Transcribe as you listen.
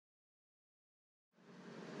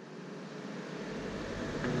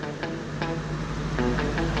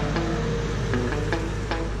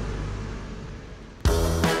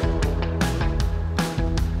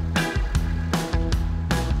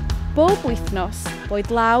bob wythnos, boed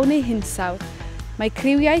law neu hinsawdd, mae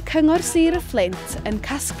criwiau cyngor Sir y Fflint yn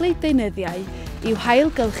casglu deunyddiau i'w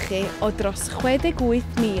hailgylchu o dros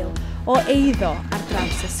 68,000 o eiddo ar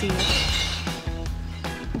draws y sir.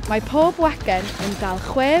 Mae pob wagen yn dal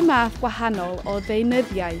 6 math gwahanol o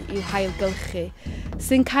ddeunyddiau i'w hailgylchu,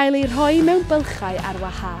 sy'n cael ei rhoi mewn bylchau ar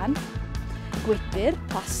wahân, gwydr,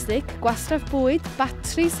 plastig, gwastraff bwyd,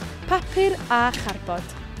 batris, papur a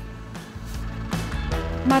charbod.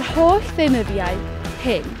 Mae'r holl ddeunyddiau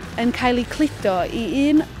hyn yn cael eu cludo i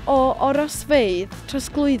un o orosfeydd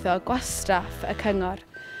trosglwyddo gwastraff y cyngor,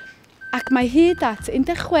 ac mae hyd at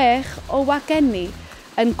 16 o wageni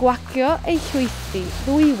yn gwagio eu llwythi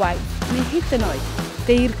ddwywaith neu hyd yn oed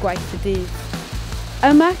deirgwaith y dydd.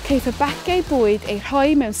 Yma caiff y bagiau bwyd eu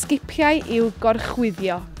rhoi mewn sgipiau i'w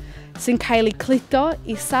gorchwyddio, sy'n cael eu cludo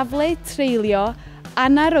i safle treulio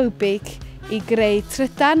anaerobig i greu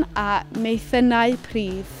trydan a meithynau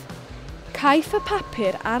pridd. Caiff y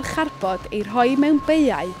papur a'r charbod eu rhoi mewn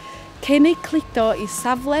beiau cyn eu cludo i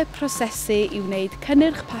safle prosesu i wneud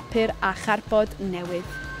cynnyrch papur a charbod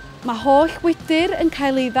newydd. Mae holl wydr yn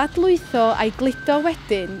cael ei ddadlwytho a'i gludo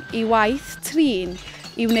wedyn i waith trin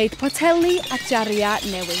i wneud poteli a jaria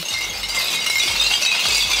newydd.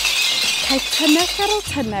 Caiff tynnell ar ôl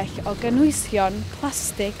tynnell o gynhwysion,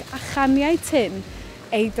 plastig a chaniau tin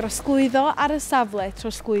ei drosglwyddo ar y safle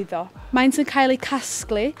trosglwyddo. Maent yn cael eu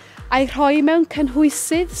casglu a'i rhoi mewn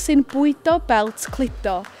cynhwysydd sy'n bwydo belt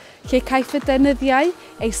cludo, lle caiff y deunyddiau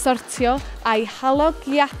ei sortio a'i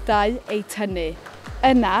halogiadau ei tynnu.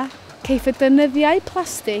 Yna, caiff y deunyddiau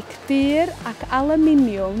plastig, dur ac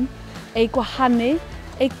aluminiwm ei gwahanu,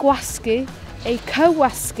 ei gwasgu, ei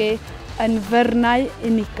cywasgu yn fyrnau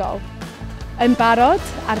unigol, yn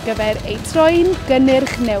barod ar gyfer ei troi'n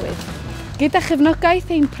gynnyrch newydd. Gyda chefnogaeth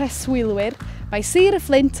ein preswylwyr, mae Sir y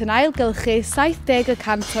Fflint yn ailgylchu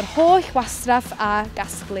 70% o'r holl wastraff a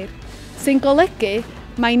gasglir, sy'n golygu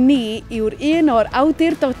mai ni yw'r un o'r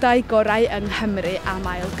awdurdodau gorau yng Nghymru am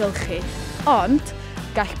ailgylchu. Ond,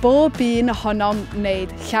 gall bob un ohonom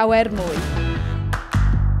wneud llawer mwy.